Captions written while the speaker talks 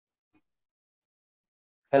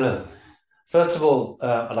Hello. First of all,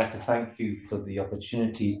 I'd like to thank you for the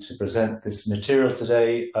opportunity to present this material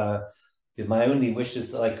today. My only wish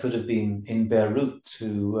is that I could have been in Beirut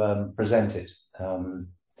to present it,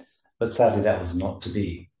 but sadly that was not to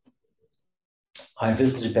be. I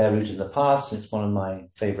visited Beirut in the past, and it's one of my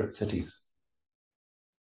favorite cities.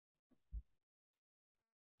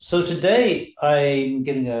 So today I'm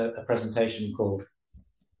giving a presentation called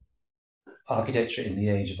Architecture in the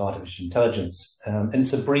Age of Artificial Intelligence, and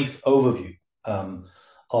it's a brief overview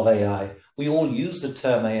of AI. We all use the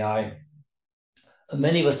term AI.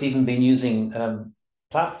 Many of us even been using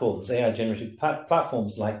platforms, AI-generated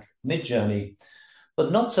platforms like Midjourney,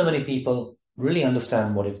 but not so many people really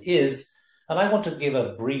understand what it is. And I want to give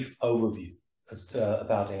a brief overview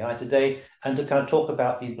about AI today and to kind of talk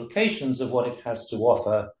about the implications of what it has to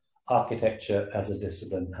offer architecture as a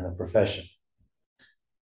discipline and a profession.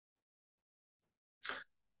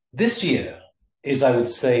 This year is, I would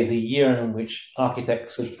say, the year in which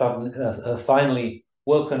architects have finally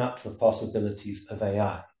woken up to the possibilities of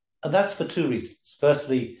AI. And that's for two reasons.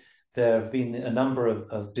 Firstly, there have been a number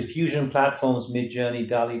of diffusion platforms, Midjourney,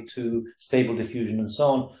 DALL-E 2, Stable Diffusion, and so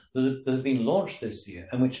on, that have been launched this year,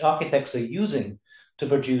 and which architects are using to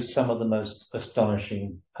produce some of the most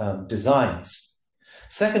astonishing designs.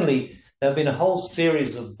 Secondly, there have been a whole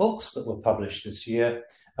series of books that were published this year,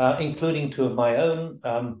 including two of my own,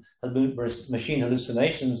 Machine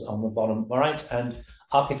Hallucinations on the bottom right, and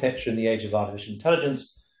Architecture in the Age of Artificial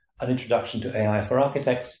Intelligence, An Introduction to AI for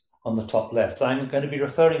Architects on the top left. I'm going to be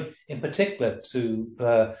referring in particular to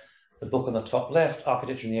the book on the top left,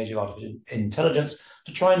 Architecture in the Age of Artificial Intelligence,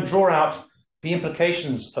 to try and draw out the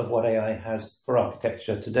implications of what AI has for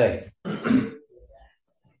architecture today.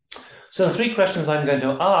 So the three questions I'm going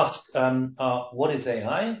to ask are, what is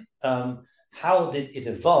AI? How did it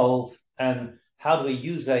evolve? And how do we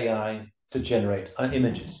use AI to generate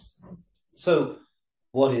images? So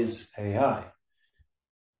what is AI?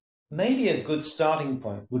 Maybe a good starting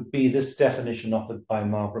point would be this definition offered by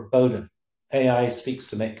Margaret Boden. AI seeks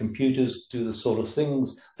to make computers do the sort of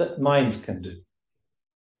things that minds can do.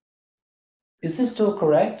 Is this still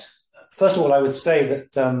correct? First of all, I would say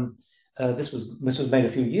that this was made a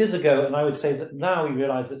few years ago, and I would say that now we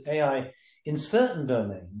realize that AI in certain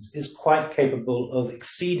domains is quite capable of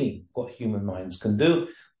exceeding what human minds can do,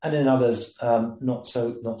 and in others, not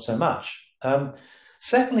so much.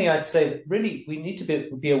 Secondly, I'd say that really we need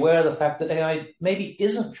to be aware of the fact that AI maybe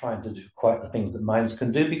isn't trying to do quite the things that minds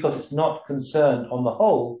can do because it's not concerned on the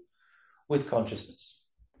whole with consciousness.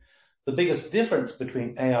 The biggest difference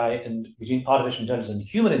between AI and between artificial intelligence and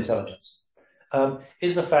human intelligence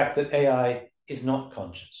is the fact that AI is not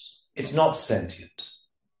conscious. It's not sentient.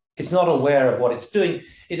 It's not aware of what it's doing.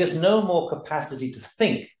 It has no more capacity to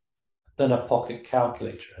think than a pocket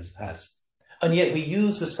calculator has. And yet we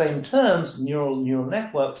use the same terms, neural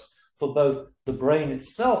networks, for both the brain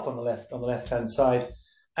itself on the left-hand side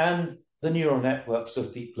and the neural networks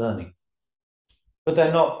of deep learning. But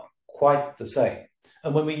they're not quite the same.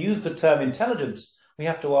 And when we use the term intelligence, we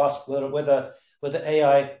have to ask whether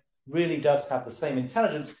AI really does have the same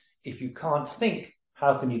intelligence. If you can't think,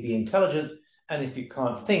 how can you be intelligent? And if you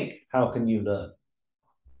can't think, how can you learn?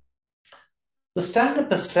 The standard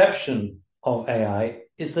perception of AI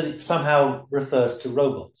is that it somehow refers to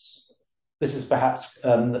robots. This is perhaps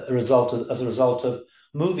as a result of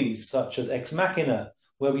movies such as Ex Machina,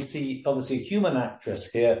 where we see obviously a human actress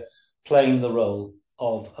here playing the role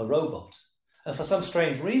of a robot. And for some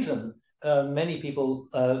strange reason, many people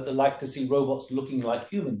like to see robots looking like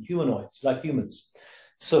humanoids, like humans.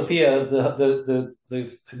 Sophia, the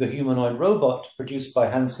humanoid robot produced by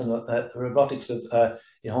Hanson Robotics in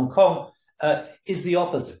Hong Kong, is the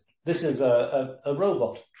opposite. This is a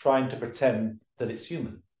robot trying to pretend that it's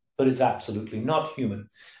human, but it's absolutely not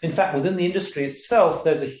human. In fact, within the industry itself,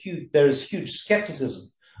 there is huge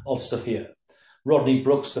skepticism of Sophia. Rodney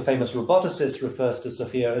Brooks, the famous roboticist, refers to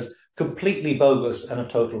Sophia as completely bogus and a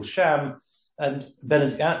total sham. And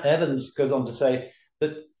Benedict Evans goes on to say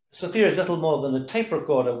that Sophia is little more than a tape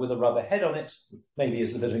recorder with a rubber head on it, maybe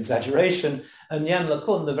is a bit of an exaggeration. And Yann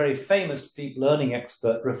LeCun, the very famous deep learning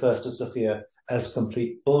expert, refers to Sophia as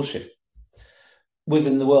complete bullshit.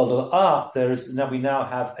 Within the world of art, we now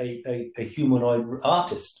have a humanoid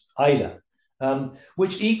artist, Ada,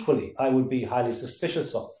 which equally I would be highly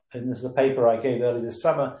suspicious of. And this is a paper I gave earlier this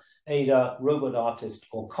summer, Ada, robot artist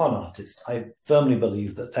or con artist. I firmly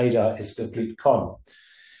believe that Ada is a complete con.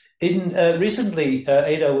 Recently,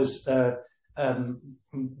 Ada was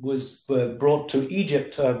brought to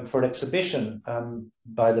Egypt for an exhibition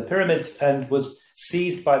by the pyramids and was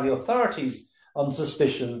seized by the authorities on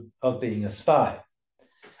suspicion of being a spy.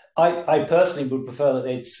 I personally would prefer that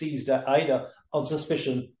they'd seized Ada on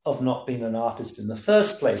suspicion of not being an artist in the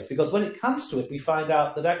first place, because when it comes to it, we find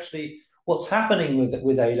out that actually what's happening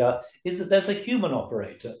with Ada is that there's a human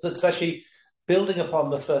operator that's actually building upon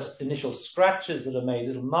the first initial scratches that are made,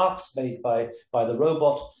 little marks made by the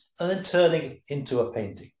robot, and then turning it into a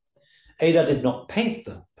painting. Ada did not paint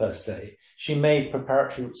them per se. She made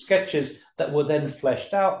preparatory sketches that were then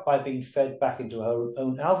fleshed out by being fed back into her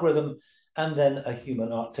own algorithm, and then a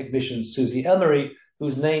human art technician, Susie Emery,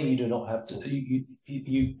 whose name you do not have to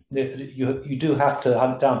you do have to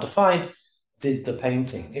hunt down to find, did the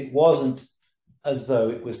painting. It wasn't as though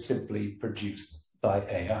it was simply produced by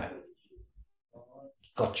AI.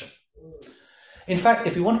 Gotcha. In fact,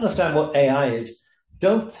 if you want to understand what AI is,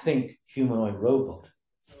 don't think humanoid robot,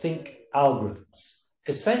 think algorithms.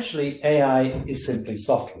 Essentially, AI is simply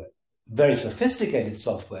software, very sophisticated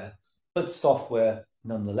software, but software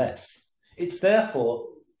nonetheless. It's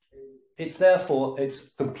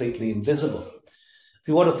completely invisible. If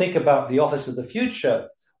you want to think about the office of the future,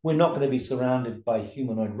 we're not going to be surrounded by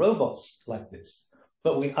humanoid robots like this,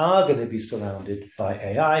 but we are going to be surrounded by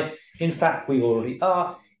AI. In fact, we already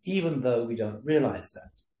are, even though we don't realize that.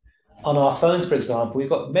 On our phones, for example, we've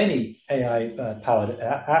got many AI-powered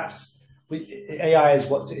apps. AI is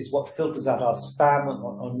what filters out our spam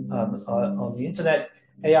on the internet.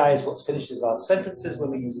 AI is what finishes our sentences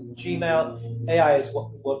when we're using Gmail. AI is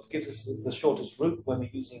what gives us the shortest route when we're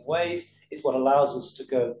using Waze. It's what allows us to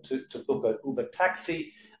go to book an Uber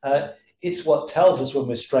taxi. It's what tells us when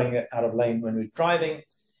we're straying out of lane when we're driving.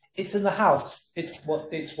 It's in the house. It's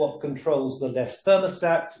what controls the Nest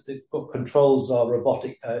thermostat. It's what controls our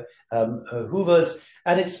robotic Hoovers,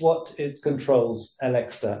 and it's what it controls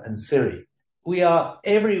Alexa and Siri. We are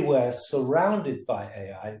everywhere surrounded by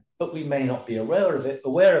AI, but we may not be aware of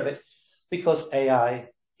it because AI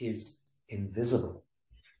is invisible.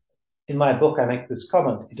 In my book, I make this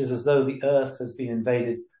comment: it is as though the Earth has been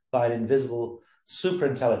invaded by an invisible,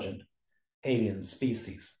 superintelligent alien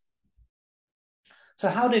species. So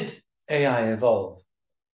how did AI evolve?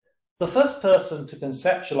 The first person to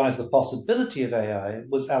conceptualize the possibility of AI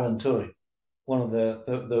was Alan Turing, one of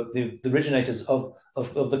the originators of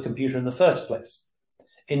the computer in the first place.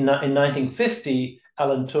 In 1950,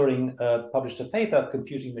 Alan Turing published a paper,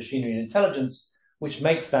 Computing Machinery and Intelligence, which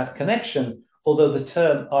makes that connection, although the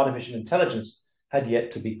term artificial intelligence had yet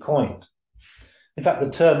to be coined. In fact, the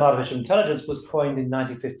term artificial intelligence was coined in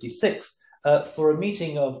 1956 for a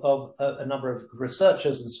meeting of a number of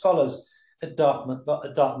researchers and scholars at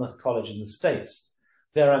Dartmouth College in the States.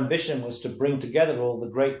 Their ambition was to bring together all the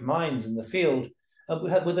great minds in the field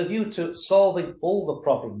with a view to solving all the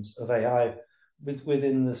problems of AI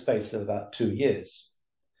within the space of about 2 years.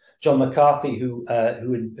 John McCarthy, who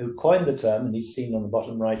coined the term, and he's seen on the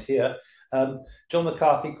bottom right here, John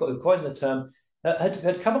McCarthy, who coined the term,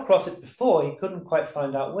 had come across it before. He couldn't quite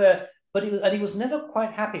find out where, but he was never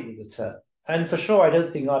quite happy with the term. And for sure, I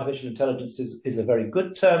don't think artificial intelligence is a very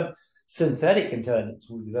good term. Synthetic intelligence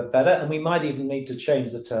would be better, and we might even need to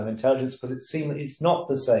change the term intelligence because it's not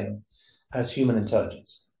the same as human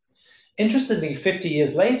intelligence. Interestingly, 50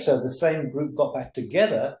 years later, the same group got back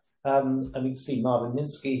together, and we can see Marvin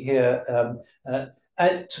Minsky here,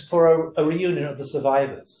 for a reunion of the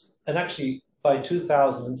survivors. And actually, by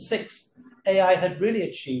 2006, AI had really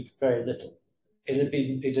achieved very little. There had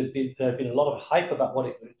been a lot of hype about what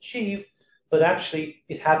it would achieve, but actually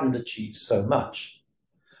it hadn't achieved so much.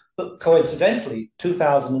 But coincidentally,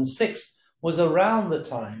 2006 was around the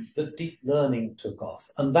time that deep learning took off.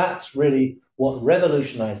 And that's really what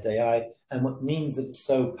revolutionized AI and what means that it's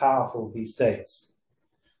so powerful these days.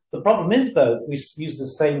 The problem is, though, we use the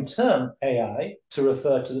same term, AI, to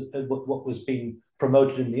refer to what was being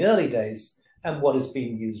promoted in the early days and what is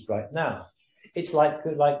being used right now. It's like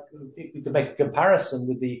we could make a comparison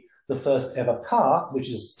with the first ever car, which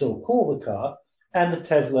is still called the car, and the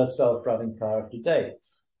Tesla self-driving car of today.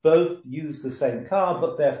 Both use the same car,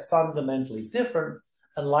 but they're fundamentally different.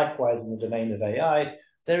 And likewise, in the domain of AI,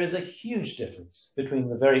 there is a huge difference between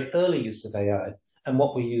the very early use of AI and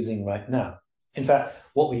what we're using right now. In fact,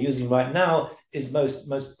 what we're using right now is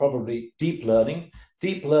most probably deep learning.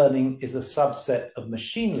 Deep learning is a subset of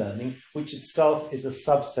machine learning, which itself is a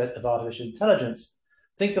subset of artificial intelligence.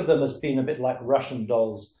 Think of them as being a bit like Russian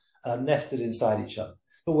dolls nested inside each other.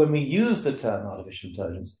 But when we use the term artificial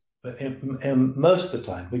intelligence, most of the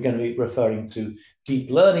time, we're going to be referring to deep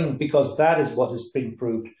learning because that is what has been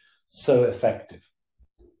proved so effective.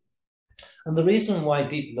 And the reason why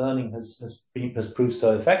deep learning has proved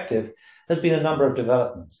so effective has been a number of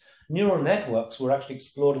developments. Neural networks were actually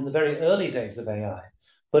explored in the very early days of AI,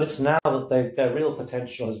 but it's now that their real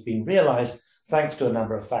potential has been realized thanks to a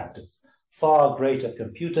number of factors. Far greater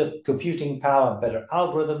computing power and better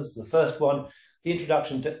algorithms, the first one, the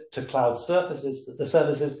introduction to cloud services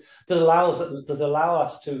that allow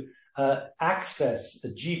us to access the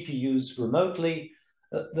GPUs remotely.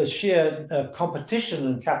 The sheer competition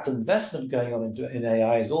and capital investment going on in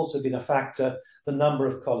AI has also been a factor. The number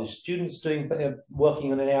of college students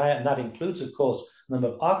working on AI, and that includes, of course, the number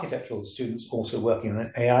of architectural students also working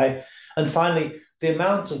on AI. And finally, the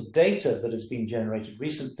amount of data that has been generated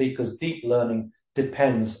recently, because deep learning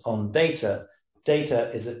depends on data.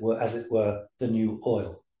 Data is, as it were, the new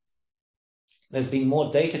oil. There's been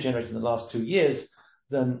more data generated in the last 2 years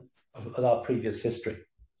than our previous history.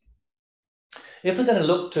 If we're going to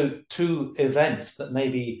look to two events that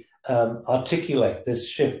maybe articulate this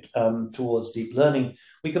shift towards deep learning,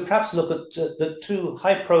 we could perhaps look at the two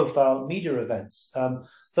high-profile media events.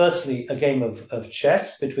 Firstly, a game of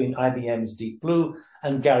chess between IBM's Deep Blue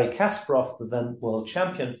and Garry Kasparov, the then world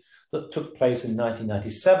champion, that took place in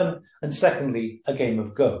 1997. And secondly, a game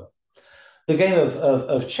of Go. The game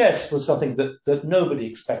of chess was something that nobody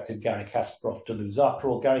expected Garry Kasparov to lose. After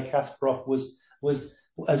all, Garry Kasparov is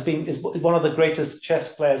one of the greatest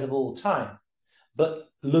chess players of all time, but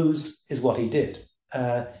lose is what he did.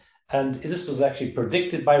 And this was actually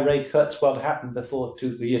predicted by Ray Kurzweil to happen before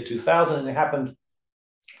the year 2000, and it happened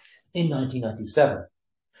in 1997.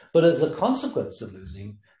 But as a consequence of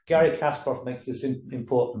losing, Garry Kasparov makes this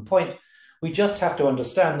important point. We just have to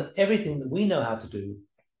understand that everything that we know how to do,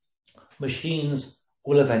 machines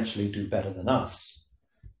will eventually do better than us.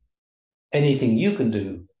 Anything you can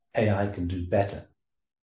do, AI can do better.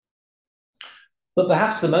 But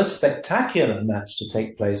perhaps the most spectacular match to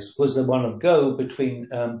take place was the one of Go between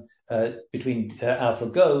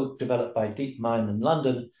AlphaGo, developed by DeepMind in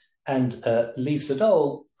London, and Lee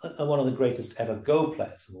Sedol, one of the greatest ever Go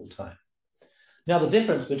players of all time. Now, the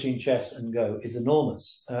difference between chess and Go is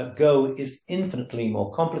enormous. Go is infinitely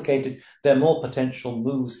more complicated. There are more potential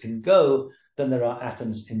moves in Go than there are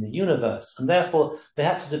atoms in the universe, and therefore they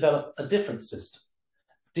had to develop a different system.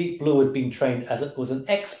 Deep Blue had been trained as it was an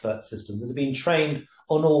expert system that had been trained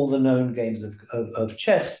on all the known games of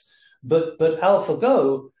chess, but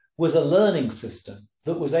AlphaGo was a learning system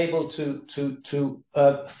that was able to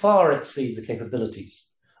far exceed the capabilities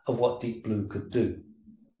of what Deep Blue could do.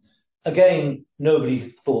 Again, nobody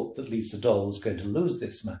thought that Lee Sedol was going to lose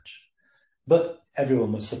this match, but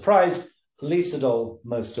everyone was surprised, Lee Sedol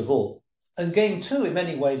most of all. And game two, in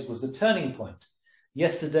many ways, was the turning point.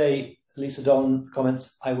 Yesterday, Lee Sedol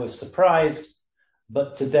comments, "I was surprised,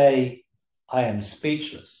 but today I am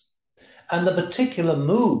speechless." And the particular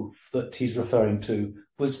move that he's referring to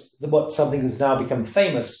was something that's now become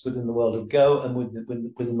famous within the world of Go and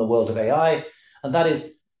within the world of AI, and that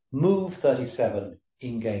is move 37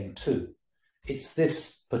 in game two. It's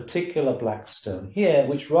this particular black stone here,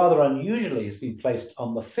 which rather unusually has been placed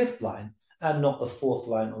on the fifth line and not the fourth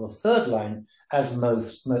line or the third line, as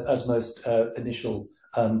most initial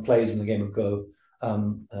plays in the game of Go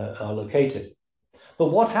are located. But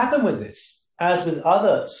what happened with this, as with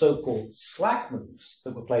other so-called slack moves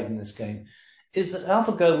that were played in this game, is that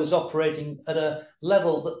AlphaGo was operating at a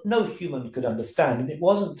level that no human could understand. And it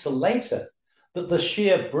wasn't until later that the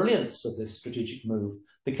sheer brilliance of this strategic move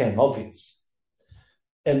became obvious.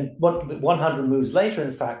 And 100 moves later,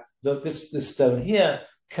 in fact, this stone here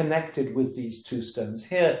connected with these two stones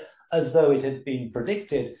here, as though it had been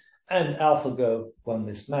predicted, and AlphaGo won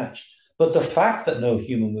this match. But the fact that no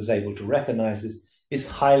human was able to recognize this is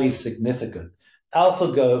highly significant.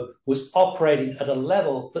 AlphaGo was operating at a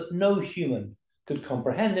level that no human could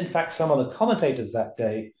comprehend. In fact, some of the commentators that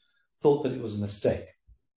day thought that it was a mistake.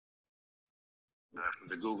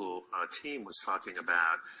 The Google team was talking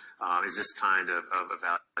about is this kind of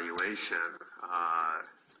evaluation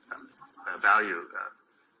value.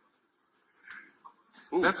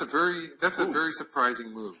 That's a very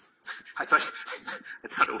surprising move. I thought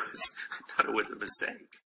it was a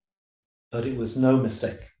mistake. But it was no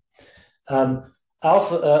mistake.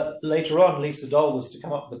 Later on, Lee Sedol was to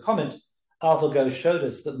come up with a comment. AlphaGo showed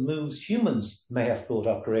us that moves humans may have thought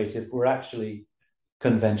are creative were actually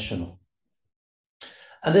conventional.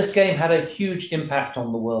 And this game had a huge impact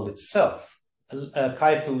on the world itself.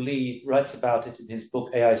 Kai-Fu Lee writes about it in his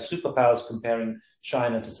book AI Superpowers, comparing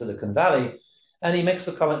China to Silicon Valley. And he makes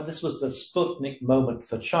the comment, this was the Sputnik moment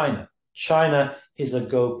for China. China is a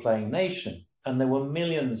Go-playing nation, and there were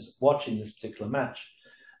millions watching this particular match.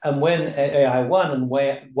 And when AI won, and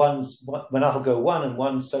when AlphaGo won and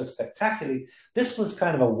won so spectacularly, this was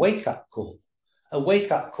kind of a wake-up call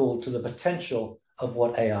to the potential of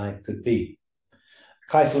what AI could be.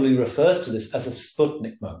 Kai-Fu Lee refers to this as a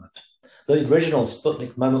Sputnik moment. The original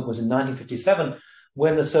Sputnik moment was in 1957,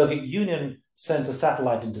 when the Soviet Union sent a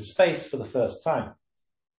satellite into space for the first time.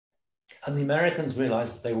 And the Americans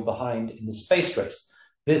realized that they were behind in the space race.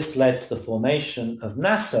 This led to the formation of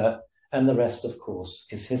NASA, and the rest, of course,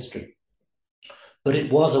 is history. But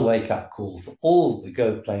it was a wake-up call for all the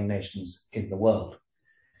Go-playing nations in the world.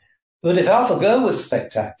 But if AlphaGo was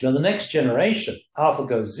spectacular, the next generation,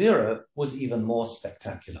 AlphaGo Zero, was even more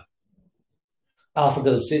spectacular.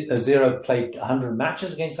 AlphaGo Zero played 100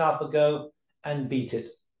 matches against AlphaGo and beat it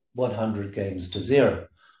 100 games to 0.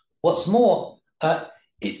 What's more,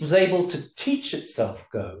 it was able to teach itself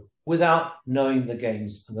Go without knowing the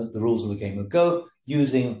games, the rules of the game of Go,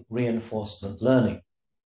 using reinforcement learning.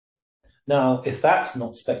 Now, if that's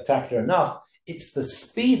not spectacular enough, it's the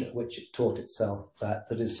speed at which it taught itself that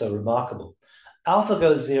is so remarkable.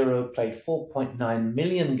 AlphaGo Zero played 4.9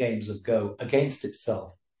 million games of Go against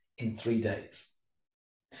itself in 3 days.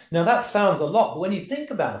 Now, that sounds a lot, but when you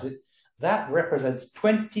think about it, that represents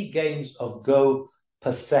 20 games of Go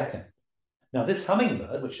per second. Now, this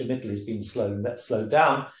hummingbird, which admittedly has been slowed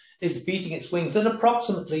down, is beating its wings at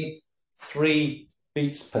approximately 3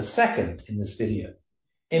 beats per second in this video.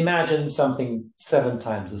 Imagine something 7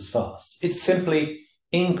 times as fast. It's simply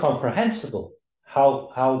incomprehensible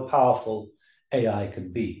how powerful AI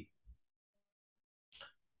can be.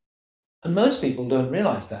 And most people don't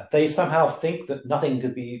realize that. They somehow think that nothing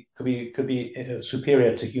could be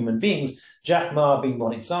superior to human beings, Jack Ma being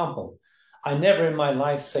one example. I never in my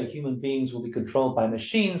life say human beings will be controlled by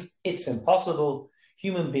machines. It's impossible.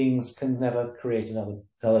 Human beings can never create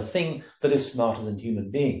another thing that is smarter than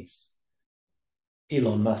human beings.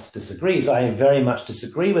 Elon Musk disagrees. I very much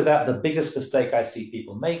disagree with that. The biggest mistake I see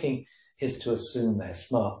people making is to assume they're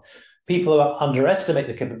smart. People underestimate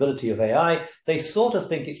the capability of AI. They sort of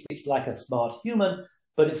think it's like a smart human,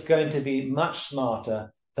 but it's going to be much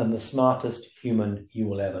smarter than the smartest human you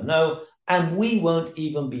will ever know. And we won't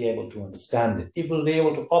even be able to understand it. It will be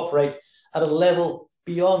able to operate at a level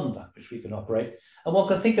beyond that which we can operate. And one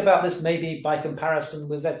can think about this maybe by comparison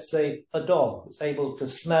with, let's say, a dog that's able to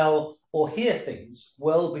smell or hear things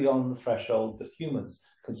well beyond the threshold that humans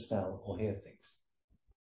can smell or hear things.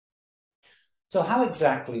 So how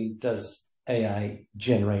exactly does AI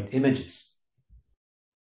generate images?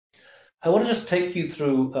 I want to just take you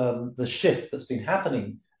through the shift that's been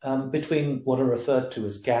happening between what are referred to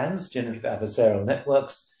as GANs, generative adversarial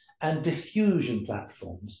networks, and diffusion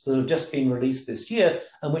platforms that have just been released this year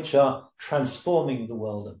and which are transforming the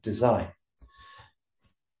world of design.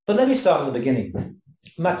 But let me start at the beginning.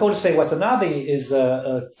 Makoto Watanabe is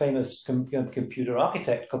a famous computer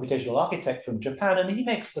architect, computational architect from Japan, and he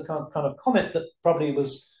makes the kind of comment that probably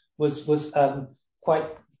was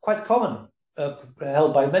quite common,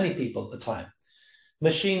 held by many people at the time.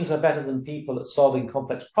 Machines are better than people at solving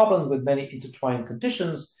complex problems with many intertwined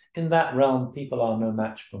conditions. In that realm, people are no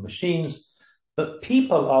match for machines, but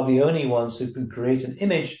people are the only ones who can create an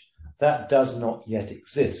image that does not yet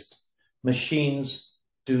exist. Machines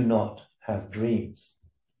do not have dreams.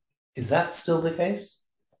 Is that still the case?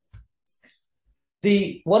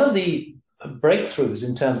 One of the breakthroughs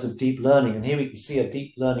in terms of deep learning, and here we can see a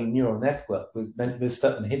deep learning neural network with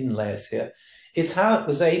certain hidden layers here, is how it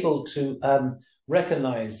was able to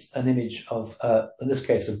recognize an image of, in this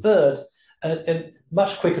case, a bird, and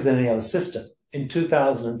much quicker than any other system. In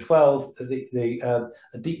 2012,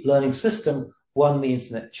 a deep learning system won the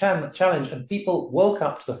Internet Challenge, and people woke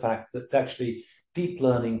up to the fact that actually deep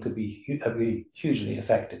learning could be hugely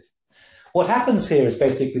effective. What happens here is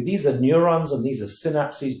basically these are neurons and these are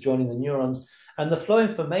synapses joining the neurons, and the flow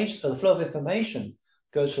of information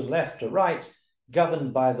goes from left to right,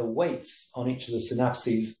 governed by the weights on each of the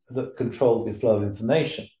synapses that control the flow of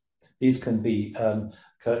information. These can be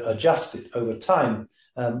adjusted over time,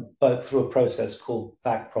 but through a process called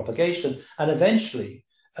backpropagation, and eventually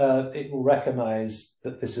it will recognize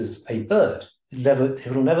that this is a bird.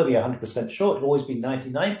 It will never be 100% sure. It'll always be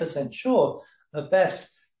 99% sure at best,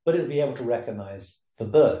 but it'll be able to recognize the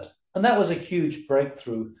bird. And that was a huge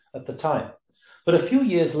breakthrough at the time. But a few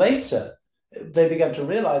years later, they began to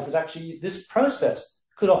realize that actually this process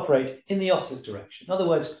could operate in the opposite direction. In other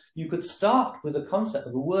words, you could start with the concept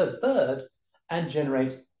of the word bird and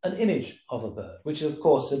generate an image of a bird, which of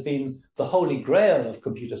course had been the holy grail of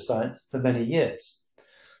computer science for many years.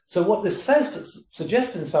 So what this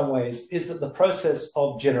suggests in some ways is that the process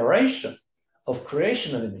of generation, of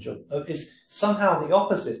creation of image, is somehow the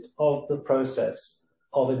opposite of the process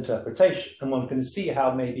of interpretation. And one can see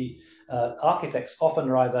how maybe architects often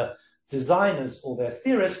are either designers or they're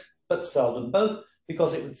theorists, but seldom both,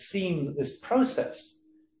 because it would seem that this process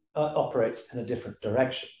operates in a different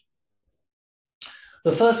direction.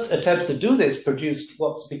 The first attempts to do this produced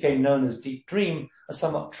what became known as Deep Dream, a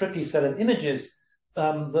somewhat trippy set of images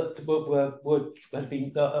that had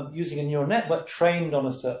been using a neural network trained on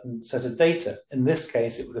a certain set of data. In this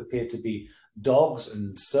case, it would appear to be dogs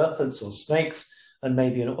and serpents or snakes and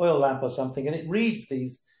maybe an oil lamp or something, and it reads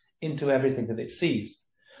these into everything that it sees.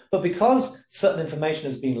 But because certain information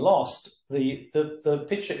has been lost, the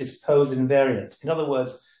picture is pose invariant. In other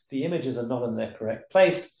words, the images are not in their correct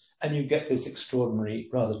place, and you get this extraordinary,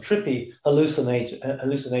 rather trippy,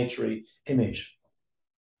 hallucinatory image.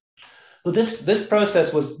 But this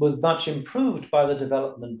process was much improved by the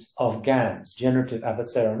development of GANs, generative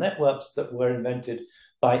adversarial networks, that were invented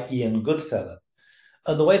by Ian Goodfellow.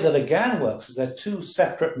 And the way that a GAN works is they're two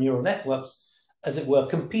separate neural networks, as it were,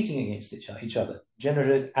 competing against each other,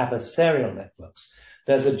 generative adversarial networks.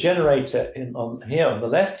 There's a generator on the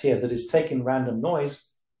left here that is taking random noise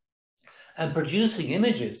and producing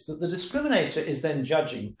images that the discriminator is then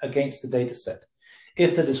judging against the data set.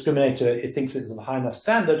 If the discriminator thinks it's of a high enough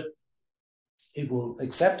standard, it will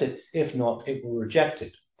accept it. If not, it will reject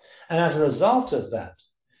it. And as a result of that,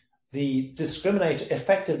 the discriminator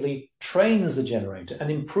effectively trains the generator and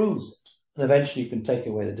improves it. And eventually you can take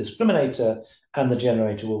away the discriminator and the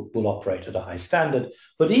generator will operate at a high standard.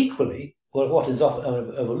 But equally, what is often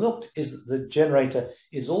overlooked is that the generator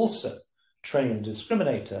is also training the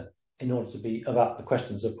discriminator in order to be about the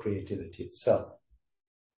questions of creativity itself.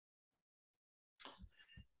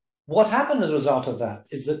 What happened as a result of that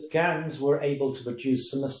is that GANs were able to produce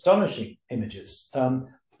some astonishing images, and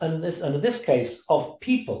in this case, of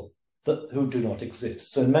people who do not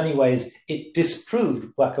exist. So in many ways, it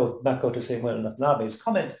disproved Makoto Samuel Watanabe's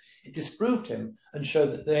comment. It disproved him and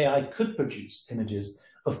showed that the AI could produce images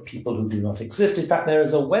of people who do not exist. In fact, there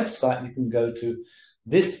is a website you can go to,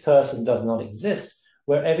 This Person Does Not Exist,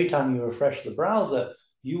 where every time you refresh the browser,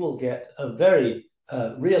 you will get a very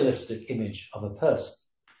realistic image of a person.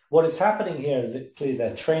 What is happening here is that clearly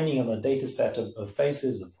they're training on a data set of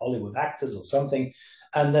faces of Hollywood actors or something,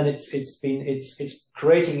 and then it's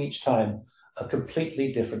creating each time a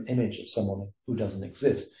completely different image of someone who doesn't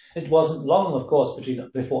exist. It wasn't long, of course,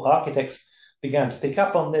 before architects began to pick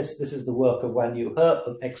up on this. This is the work of Wan Yu He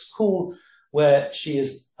of XCool, where she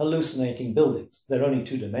is hallucinating buildings. They're only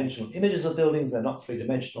two-dimensional images of buildings, they're not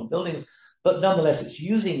three-dimensional buildings, but nonetheless, it's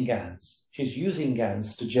using GANs. She's using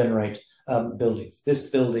GANs to generate buildings. This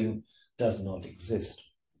building does not exist.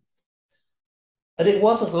 And it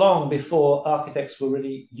wasn't long before architects were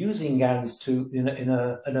really using GANs in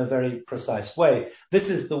a very precise way. This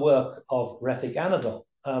is the work of Refik Anadol.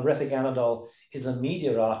 Refik Anadol is a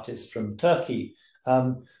media artist from Turkey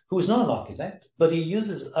who is not an architect, but he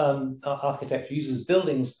uses architecture, uses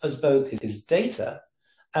buildings as both his data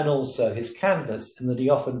and also his canvas, in that he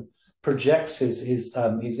often projects his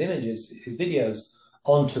images, his videos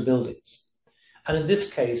onto buildings. And in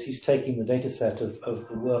this case, he's taking the data set of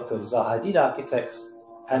the work of Zaha Hadid architects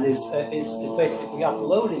and is basically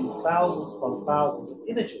uploading thousands upon thousands of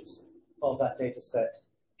images of that data set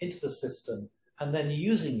into the system and then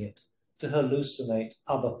using it to hallucinate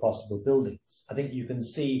other possible buildings. I think you can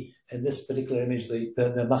see in this particular image,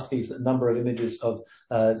 there must be a number of images of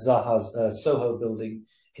Zaha's Soho building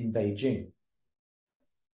in Beijing.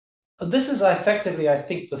 And this is effectively, I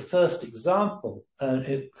think, the first example,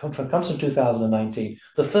 it comes from 2019,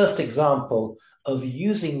 the first example of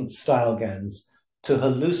using style GANs to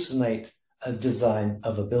hallucinate a design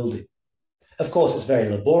of a building. Of course, it's very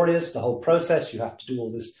laborious, the whole process. You have to do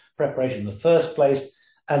all this preparation in the first place,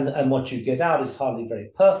 and what you get out is hardly very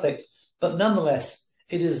perfect, but nonetheless,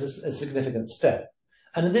 it is a significant step.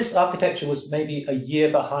 And this architecture was maybe a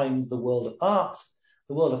year behind the world of art.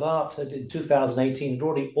 The world of art in 2018 had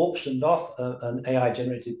already auctioned off an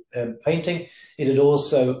AI-generated painting. It had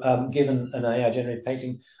also given an AI-generated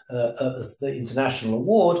painting the international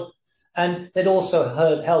award, and they'd also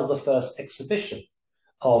held the first exhibition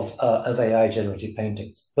of AI-generated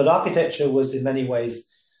paintings. But architecture was in many ways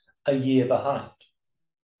a year behind.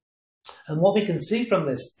 And what we can see from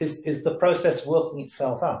this is the process working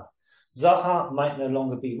itself out. Zaha might no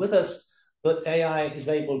longer be with us, but AI is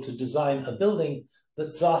able to design a building that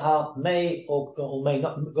Zaha may or may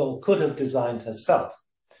not, or could have designed herself.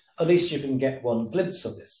 At least you can get one glimpse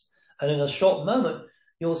of this. And in a short moment,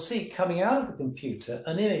 you'll see coming out of the computer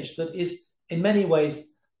an image that is in many ways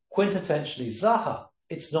quintessentially Zaha.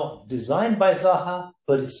 It's not designed by Zaha,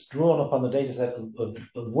 but it's drawn upon the dataset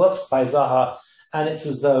of works by Zaha, and it's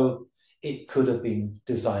as though it could have been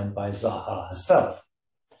designed by Zaha herself.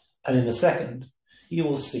 And in a second, you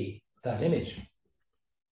will see that image.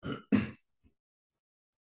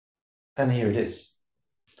 And here it is.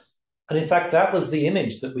 And in fact, that was the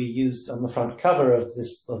image that we used on the front cover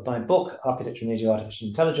of my book, Architecture and Age of Artificial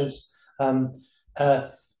Intelligence. And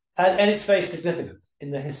it's very significant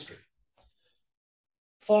in the history.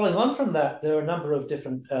 Following on from that, there are a number of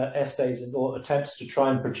different essays or attempts to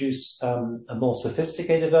try and produce a more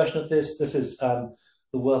sophisticated version of this. This is the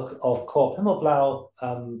work of Corp Himmelblau,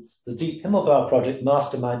 the Deep Himmelblau project,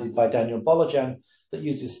 masterminded by Daniel Bolojan, that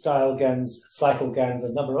uses style GANs, cycle GANs,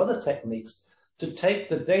 and a number of other techniques to take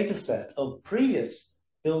the data set of previous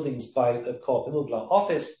buildings by the Corp Himmelblau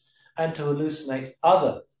office and to hallucinate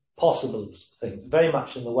other possible things, very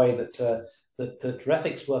much in the way that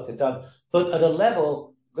Reffick's work had done, but at a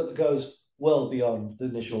level that goes well beyond the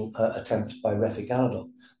initial attempt by Reffick Anadol.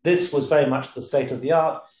 This was very much the state of the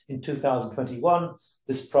art. In 2021,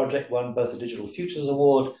 this project won both the Digital Futures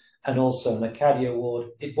Award and also an Acadie Award.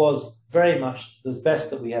 It was very much the best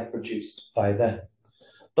that we had produced by then.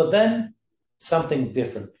 But then something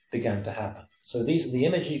different began to happen. So these are the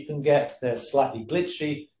images you can get. They're slightly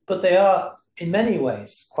glitchy, but they are in many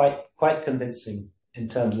ways quite convincing in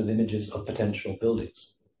terms of images of potential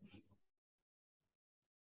buildings.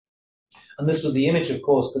 And this was the image, of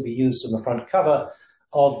course, that we used on the front cover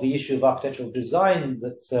of the issue of architectural design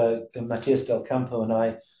that Matthias Del Campo and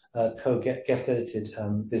I co-guest edited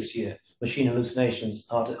this year, Machine Hallucinations,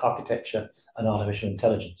 Architecture and Artificial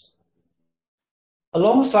Intelligence.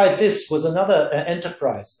 Alongside this was another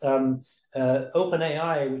enterprise,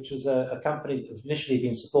 OpenAI, which was a company that had initially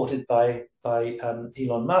been supported by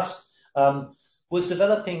Elon Musk, was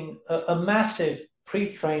developing a massive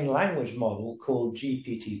pre-trained language model called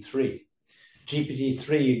GPT-3.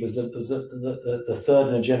 GPT-3 was the third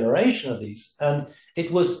in a generation of these, and it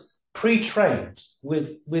was pre-trained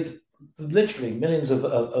with literally millions of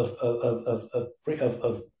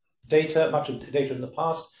data, much of data in the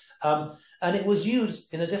past, and it was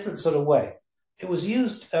used in a different sort of way. It was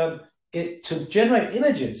used to generate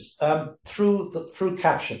images through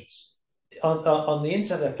captions. On the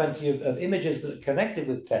internet, there are plenty of images that are connected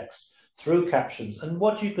with text through captions. And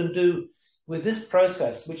what you can do with this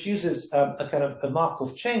process, which uses a kind of a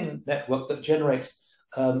Markov chain network that generates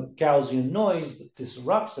Gaussian noise that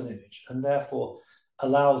disrupts an image and therefore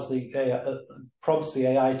allows prompts the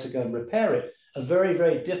AI to go and repair it, a very,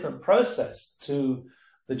 very different process to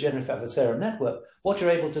the generative adversarial network. What you're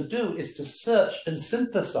able to do is to search and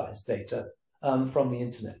synthesize data from the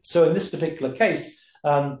internet. So in this particular case,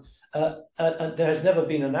 there has never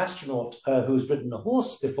been an astronaut who's ridden a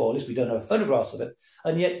horse before, at least we don't have photographs of it,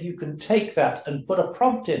 and yet you can take that and put a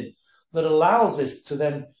prompt in that allows this to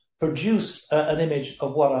then produce an image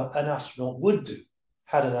of what an astronaut would do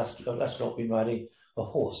had an astronaut been riding a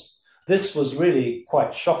horse. This was really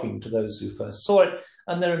quite shocking to those who first saw it,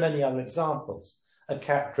 and there are many other examples. A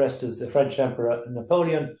cat dressed as the French Emperor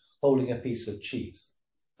Napoleon holding a piece of cheese.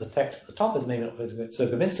 The text at the top is maybe not so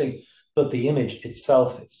convincing, but the image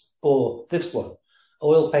itself is. Or this one,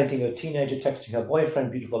 oil painting of a teenager texting her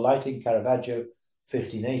boyfriend, beautiful lighting, Caravaggio,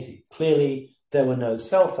 1580. Clearly, there were no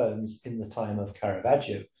cell phones in the time of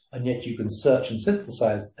Caravaggio, and yet you can search and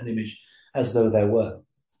synthesize an image as though there were.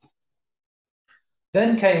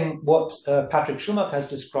 Then came what Patrick Schumacher has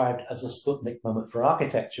described as a Sputnik moment for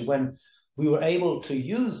architecture, when we were able to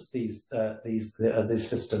use this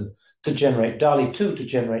system to generate DALL-E 2 to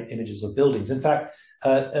generate images of buildings. In fact,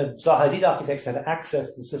 Zaha Hadid Architects had access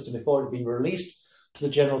to the system before it had been released to the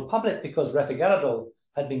general public because Reffick Anadol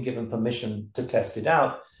had been given permission to test it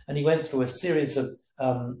out, and he went through a series of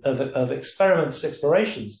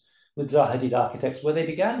explorations with Zaha Hadid Architects where they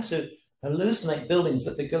began to hallucinate buildings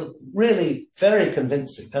that became really very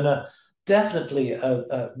convincing and are definitely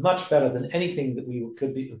much better than anything that we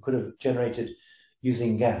could have generated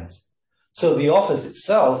using GANs. So the office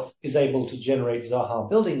itself is able to generate Zaha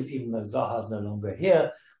buildings, even though Zaha is no longer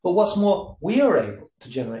here. But what's more, we are able to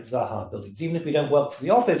generate Zaha buildings. Even if we don't work for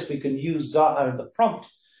the office, we can use Zaha in the prompt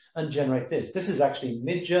and generate this. This is actually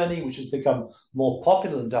Midjourney, which has become more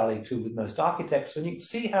popular than DALL-E 2 with most architects. And you can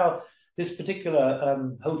see how this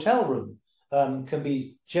particular hotel room can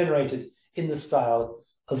be generated in the style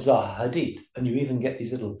of Zaha Hadid. And you even get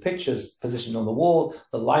these little pictures positioned on the wall.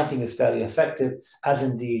 The lighting is fairly effective, as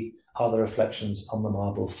indeed are the reflections on the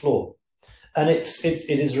marble floor. And it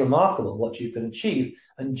is remarkable what you can achieve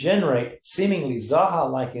and generate seemingly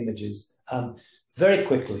Zaha-like images very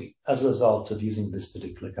quickly as a result of using this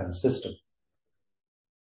particular kind of system.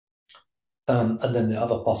 And then the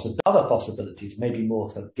other possibilities, maybe more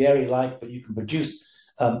sort of Gehry-like, but you can produce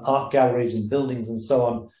art galleries and buildings and so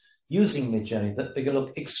on using Midjourney that they can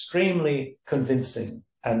look extremely convincing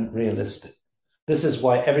and realistic. This is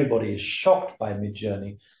why everybody is shocked by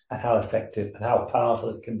Midjourney and how effective and how powerful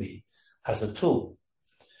it can be as a tool.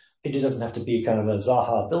 It doesn't have to be kind of a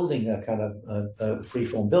Zaha building, a kind of a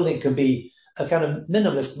free-form building. It could be a kind of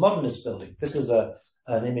minimalist, modernist building. This is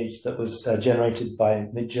an image that was generated by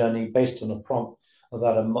Midjourney based on a prompt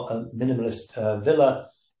about a minimalist villa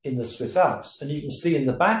in the Swiss Alps. And you can see in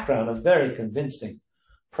the background a very convincing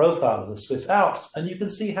profile of the Swiss Alps, and you can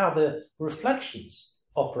see how the reflections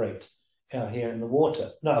operate here in the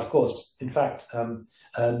water. Now, of course, in fact,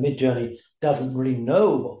 Midjourney doesn't really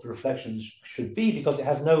know what the reflections should be because it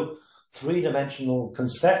has no three-dimensional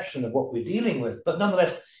conception of what we're dealing with. But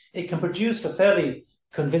nonetheless, it can produce a fairly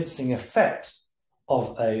convincing effect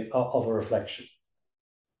of a reflection.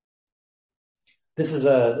 This is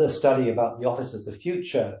a study about the Office of the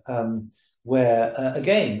Future, where,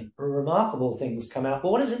 again, remarkable things come out.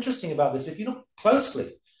 But what is interesting about this, if you look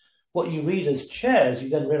closely, what you read as chairs, you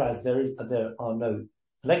then realize there are no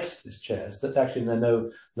legs to these chairs, that actually there are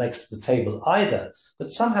no legs to the table either.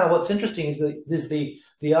 But somehow what's interesting is that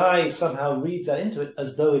the eye somehow reads that into it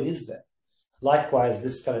as though it is there. Likewise,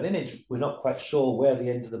 this kind of image, we're not quite sure where the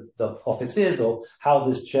end of the office is or how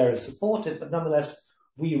this chair is supported, but nonetheless,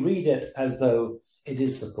 we read it as though it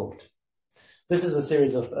is supported. This is a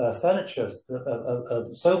series of furniture,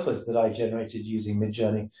 of sofas that I generated using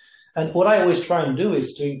Midjourney. And what I always try and do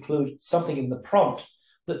is to include something in the prompt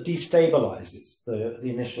that destabilizes the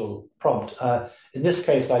initial prompt. In this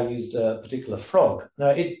case, I used a particular frog. Now,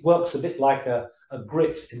 it works a bit like a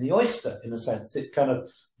grit in the oyster, in a sense. It kind of,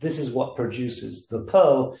 this is what produces the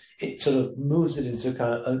pearl. It sort of moves it into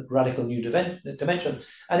kind of a radical new dimension.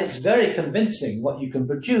 And it's very convincing what you can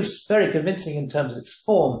produce, very convincing in terms of its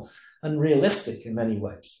form and realistic in many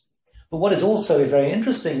ways. But what is also very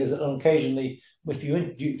interesting is that occasionally, if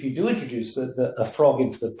you do introduce a frog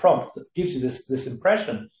into the prompt that gives you this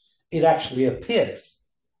impression, it actually appears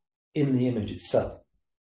in the image itself.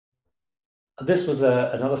 This was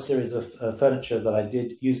another series of furniture that I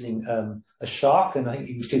did using a shark, and I think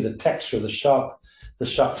you can see the texture of the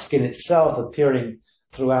shark skin itself appearing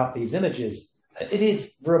throughout these images. It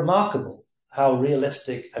is remarkable how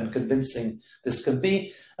realistic and convincing this can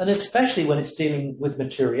be, and especially when it's dealing with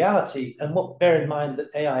materiality. And bear in mind that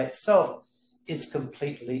AI itself is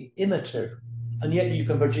completely immaterial, and yet you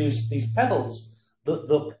can produce these pebbles that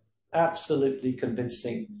look absolutely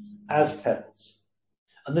convincing as pebbles.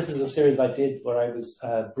 And this is a series I did where I was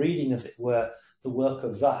breeding, as it were, the work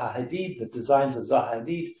of Zaha Hadid, the designs of Zaha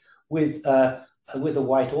Hadid, with a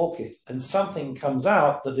white orchid, and something comes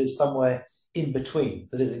out that is somewhere in between,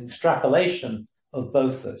 that is an extrapolation of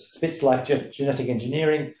both those. It's a bit like genetic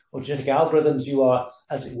engineering or genetic algorithms. You are,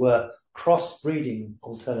 as it were, cross-breeding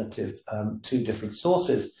alternative two different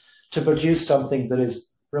sources to produce something that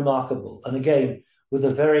is remarkable. And again, with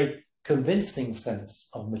a very convincing sense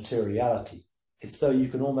of materiality. It's though you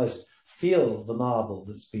can almost feel the marble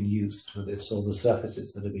that's been used for this, or the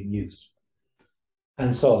surfaces that have been used,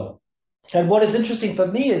 and so on. And what is interesting for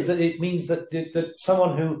me is that it means that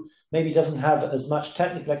someone who maybe doesn't have as much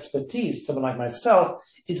technical expertise, someone like myself,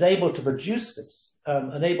 is able to produce this,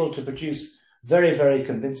 and able to produce very, very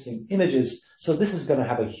convincing images. So this is going to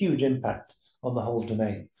have a huge impact on the whole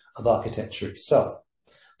domain of architecture itself.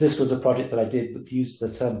 This was a project that I did that used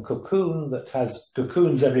the term cocoon, that has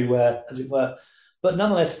cocoons everywhere, as it were, but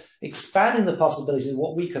nonetheless expanding the possibilities of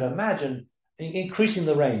what we can imagine, increasing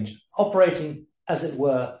the range, operating, as it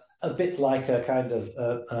were, a bit like a kind of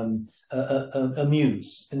a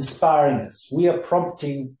muse, inspiring us. We are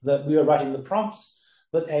writing the prompts,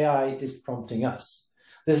 but AI is prompting us.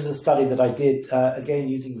 This is a study that I did, again,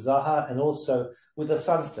 using Zaha and also with a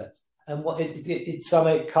sunset. And what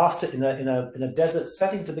it cast it in a desert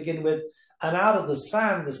setting to begin with, and out of the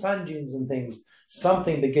sand dunes and things,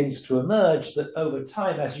 something begins to emerge that over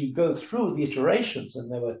time, as you go through the iterations,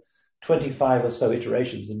 and there were 25 or so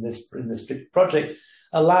iterations in this project,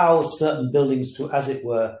 allows certain buildings to, as it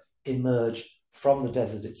were, emerge from the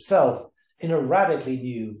desert itself in a radically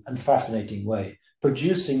new and fascinating way,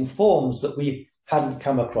 producing forms that we hadn't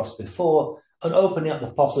come across before and opening up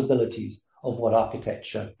the possibilities of what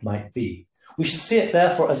architecture might be. We should see it,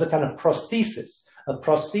 therefore, as a kind of prosthesis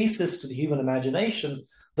to the human imagination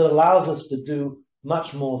that allows us to do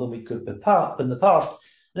much more than we could in the past.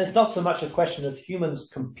 And it's not so much a question of humans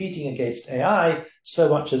competing against AI, so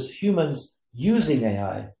much as humans using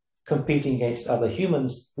AI competing against other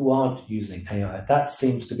humans who aren't using AI. That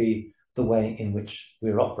seems to be the way in which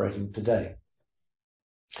we're operating today.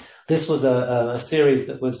 This was a series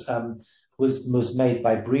that was made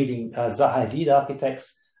by breeding Zaha Hadid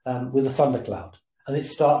architects with a thundercloud. And it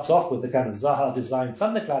starts off with the kind of Zaha design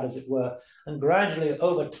thundercloud, as it were, and gradually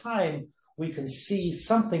over time, we can see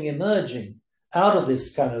something emerging out of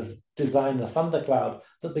this kind of design the thundercloud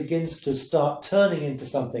that begins to start turning into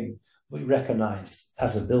something we recognize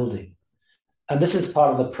as a building. And this is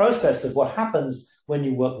part of the process of what happens when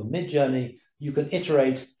you work with Midjourney. You can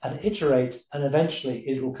iterate, and eventually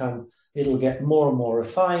it'll get more and more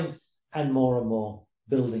refined and more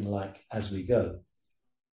building-like as we go.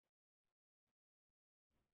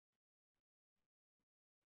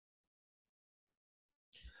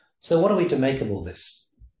 So what are we to make of all this?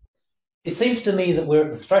 It seems to me that we're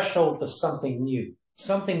at the threshold of something new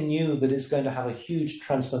that is going to have a huge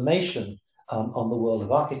transformation on the world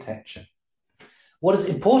of architecture. What is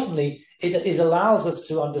importantly, it allows us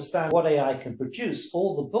to understand what AI can produce.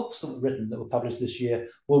 All the books that were published this year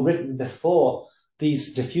were written before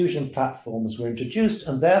these diffusion platforms were introduced,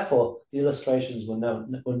 and therefore the illustrations were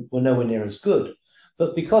nowhere near as good.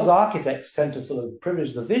 But because architects tend to sort of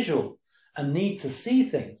privilege the visual and need to see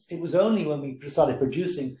things, it was only when we started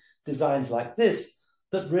producing designs like this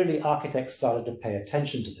that really architects started to pay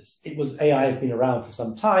attention to this. AI has been around for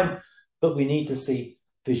some time, but we need to see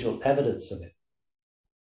visual evidence of it.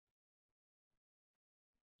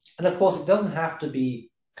 And of course, it doesn't have to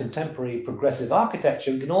be contemporary progressive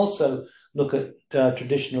architecture. We can also look at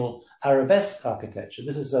traditional arabesque architecture.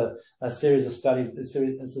 This is a series of studies, a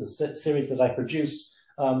series that I produced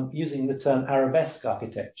using the term arabesque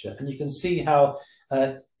architecture. And you can see how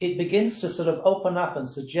it begins to sort of open up and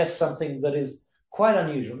suggest something that is quite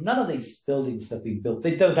unusual. None of these buildings have been built.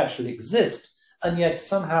 They don't actually exist. And yet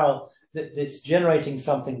somehow it's generating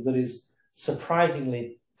something that is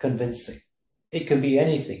surprisingly convincing. It can be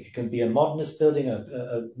anything. It can be a modernist building,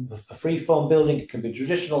 a free-form building. It can be a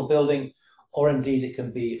traditional building, or indeed it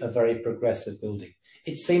can be a very progressive building.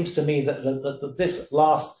 It seems to me that this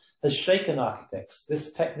last has shaken architects.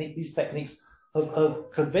 These techniques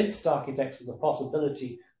have convinced architects of the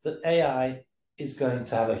possibility that AI is going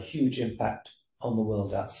to have a huge impact on the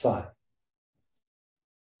world outside.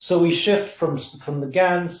 So we shift from the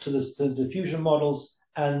GANs to the diffusion models,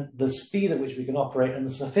 and the speed at which we can operate and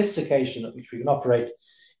the sophistication at which we can operate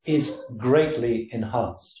is greatly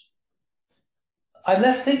enhanced. I'm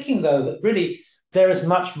left thinking, though, that really there is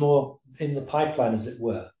much more in the pipeline, as it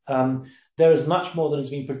were. There is much more that has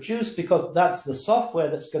been produced, because that's the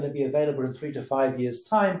software that's going to be available in 3 to 5 years'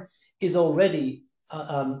 time is already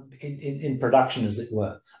in production, as it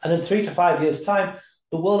were. And in 3 to 5 years' time,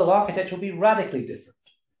 the world of architecture will be radically different.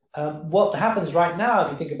 What happens right now,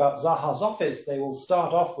 if you think about Zaha's office, they will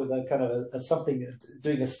start off with a kind of something,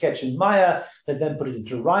 doing a sketch in Maya, they then put it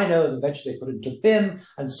into Rhino, and eventually they put it into BIM,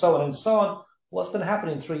 and so on and so on. What's going to happen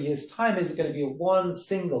in 3 years' time is going to be one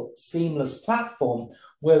single seamless platform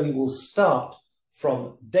where we will start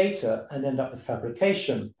from data and end up with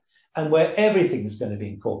fabrication, and where everything is going to be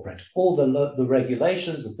incorporated. All the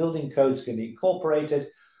regulations, the building codes are going to be incorporated,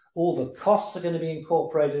 all the costs are going to be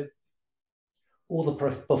incorporated, all the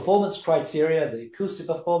performance criteria, the acoustic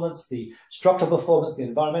performance, the structural performance, the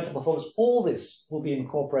environmental performance, all this will be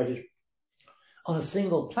incorporated on a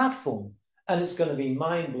single platform. And it's going to be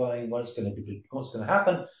mind-blowing what's going to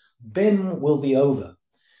happen. BIM will be over.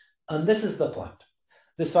 And this is the point.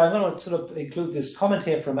 So I'm going to sort of include this comment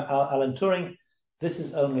here from Alan Turing. This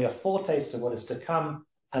is only a foretaste of what is to come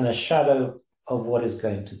and a shadow of what is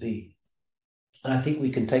going to be. And I think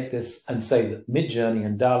we can take this and say that Midjourney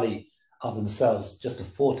and DALL-E are themselves just a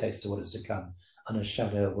foretaste of what is to come and a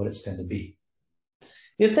shadow of what it's going to be.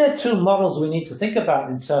 If there are two models we need to think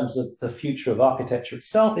about in terms of the future of architecture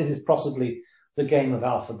itself, is it possibly the game of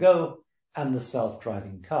AlphaGo and the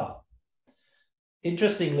self-driving car?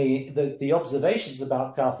 Interestingly, the observations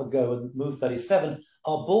about AlphaGo and Move 37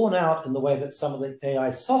 are borne out in the way that some of the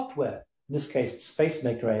AI software, in this case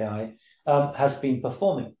SpaceMaker AI, has been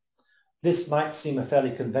performing. This might seem a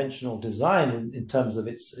fairly conventional design in terms of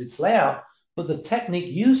its layout, but the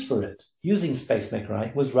technique used for it, using SpaceMaker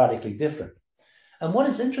AI, was radically different. And what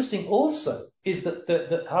is interesting also is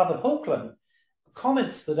that Harvard Hochland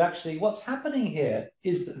comments that actually what's happening here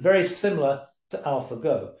is very similar to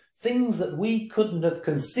AlphaGo. Things that we couldn't have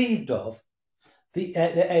conceived of, the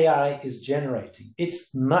AI is generating.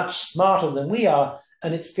 It's much smarter than we are,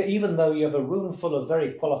 and even though you have a room full of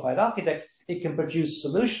very qualified architects, it can produce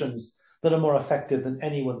solutions that are more effective than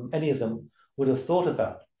any of them would have thought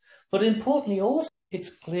about. But importantly also,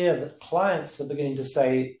 it's clear that clients are beginning to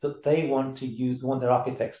say that they want their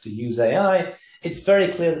architects to use AI. It's very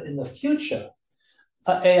clear that in the future,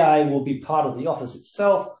 AI will be part of the office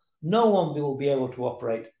itself. No one will be able to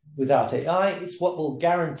operate without AI. It's what will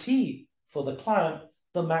guarantee for the client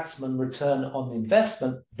the maximum return on the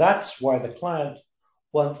investment. That's why the client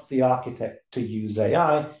wants the architect to use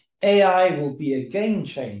AI. AI will be a game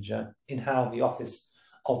changer in how the office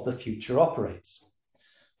of the future operates.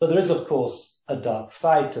 But there is, of course, a dark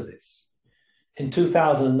side to this. In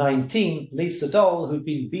 2019, Lee Sedol, who'd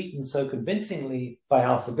been beaten so convincingly by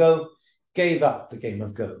AlphaGo, gave up the game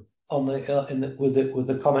of Go with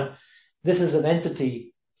the comment, "This is an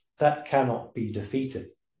entity that cannot be defeated."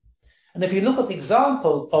 And if you look at the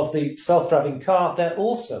example of the self-driving car, there are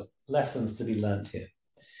also lessons to be learned here.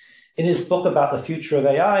 In his book about the future of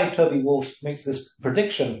AI, Toby Walsh makes this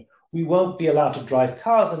prediction: we won't be allowed to drive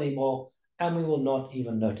cars anymore, and we will not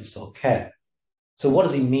even notice or care. So what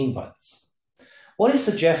does he mean by this? What he's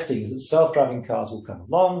suggesting is that self-driving cars will come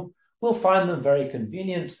along, we'll find them very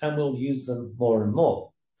convenient, and we'll use them more and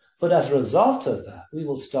more. But as a result of that, we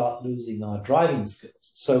will start losing our driving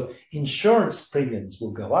skills. So insurance premiums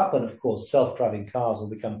will go up, and of course, self-driving cars will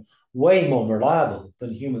become way more reliable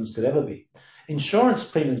than humans could ever be. Insurance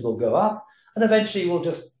premiums will go up, and eventually we'll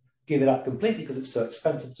just give it up completely because it's so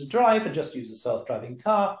expensive to drive and just use a self-driving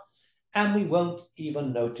car, and we won't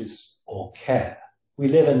even notice or care. We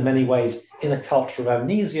live in many ways in a culture of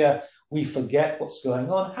amnesia. We forget what's going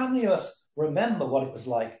on. How many of us remember what it was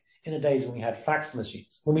like in the days when we had fax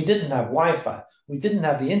machines, when we didn't have Wi-Fi, we didn't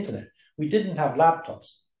have the internet, we didn't have laptops,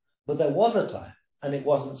 but there was a time, and it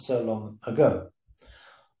wasn't so long ago.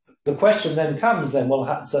 The question then comes, so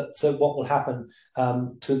what will happen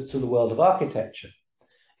to the world of architecture?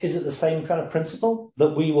 Is it the same kind of principle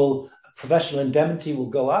that professional indemnity will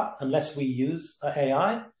go up unless we use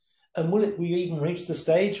AI? And will we even reach the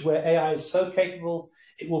stage where AI is so capable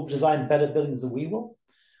it will design better buildings than we will?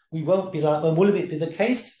 We won't be allowed, and will it be the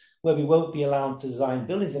case where we won't be allowed to design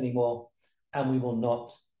buildings anymore, and we will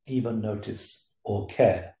not even notice or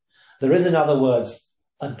care? There is, in other words,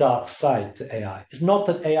 a dark side to AI. It's not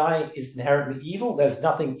that AI is inherently evil. There's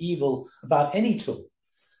nothing evil about any tool,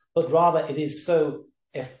 but rather it is so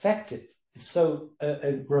effective. It's so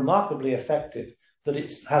remarkably effective that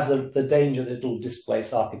it has the danger that it will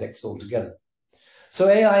displace architects altogether. So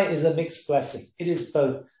AI is a mixed blessing. It is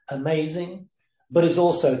both amazing, but it's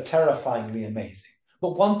also terrifyingly amazing.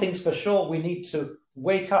 But one thing's for sure, we need to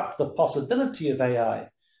wake up the possibility of AI,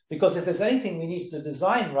 because if there's anything we need to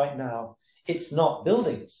design right now, it's not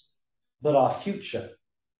buildings, but our future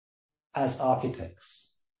as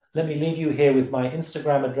architects. Let me leave you here with my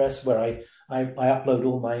Instagram address, where I upload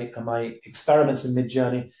all my experiments in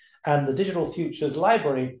Midjourney, and the Digital Futures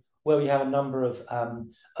Library, where we have a number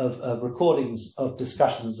of recordings of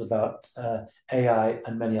discussions about AI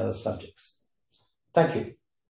and many other subjects. Thank you.